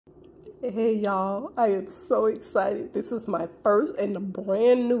Hey y'all, I am so excited. This is my first and the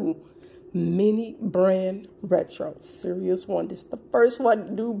brand new mini brand retro Serious One. This is the first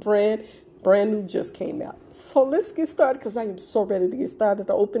one, new brand new, just came out. So let's get started because I am so ready to get started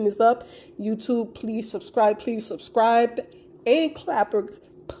to open this up. YouTube, please subscribe. And Clapper,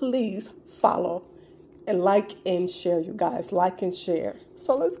 please follow and like and share, you guys. Like and share.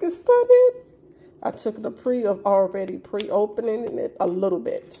 So let's get started. I took the already pre-opening it a little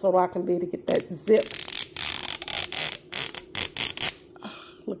bit so I can be able to get that zip.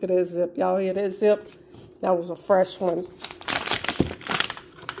 Look at that zip. Y'all hear that zip? That was a fresh one.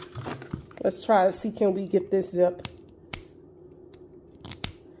 Let's try to see, can we get this zip?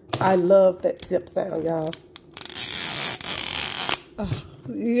 I love that zip sound, y'all.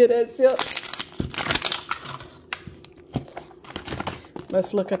 You hear that zip?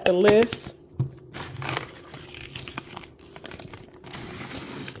 Let's look at the list.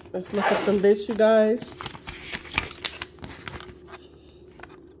 Let's look at the list, you guys.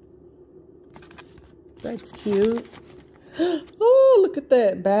 That's cute. Oh, look at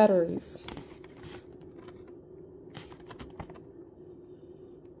that. Batteries.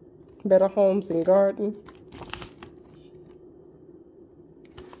 Better Homes and Garden.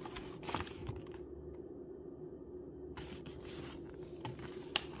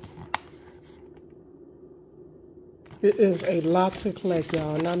 It is a lot to collect,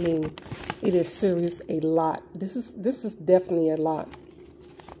 y'all, and I mean, it is serious, a lot. This is definitely a lot.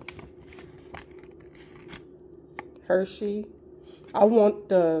 Hershey. I want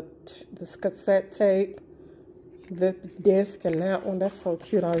the cassette tape, the disc, and that one. That's so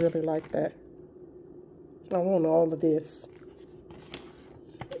cute. I really like that. I want all of this.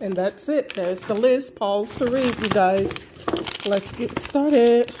 And that's it. There's the list. Pause to read, you guys. Let's get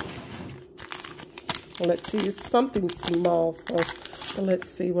started. Let's see, it's something small, so let's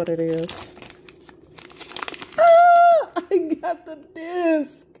see what it is. Ah, I got the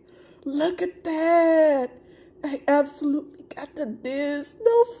disc. Look at that. I absolutely got the disc.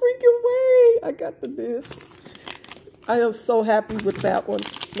 No freaking way. I got the disc. I am so happy with that one.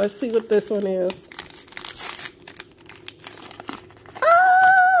 Let's see what this one is.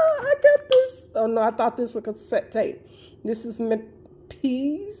 Ah, I got this. Oh no, I thought this was a cassette tape. This is meant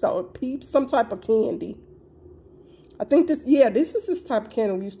peas or peeps, some type of candy. I think this, yeah, this is this type of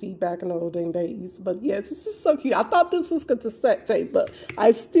candy we used to eat back in the olden days. But yeah, this is so cute. I thought this was a cassette tape, but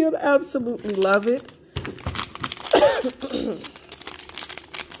I still absolutely love it.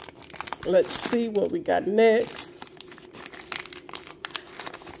 Let's see what we got next.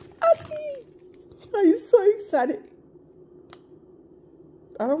 Are you so excited?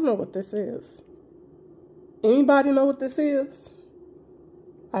 I don't know what this is. Anybody know what this is?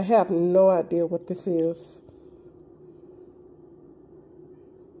 I have no idea what this is.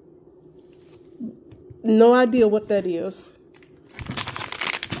 No idea what that is.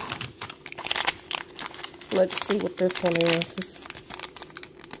 Let's see what this one is.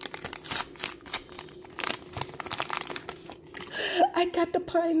 I got the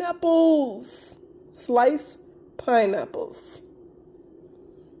pineapples. Sliced pineapples.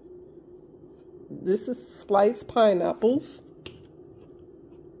 This is sliced pineapples.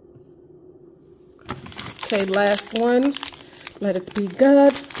 Okay, last one. Let it be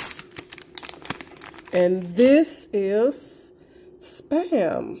good. And this is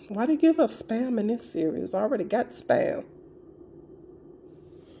Spam. Why do you give us Spam in this series? I already got Spam.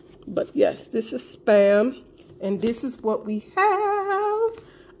 But yes, this is Spam. And this is what we have.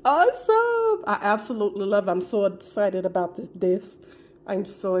 Awesome. I absolutely love it. I'm so excited about this disc. I'm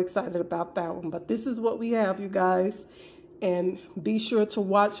so excited about that one. But this is what we have, you guys. And be sure to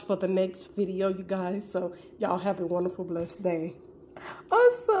watch for the next video, you guys. So y'all have a wonderful, blessed day.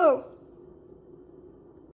 Awesome.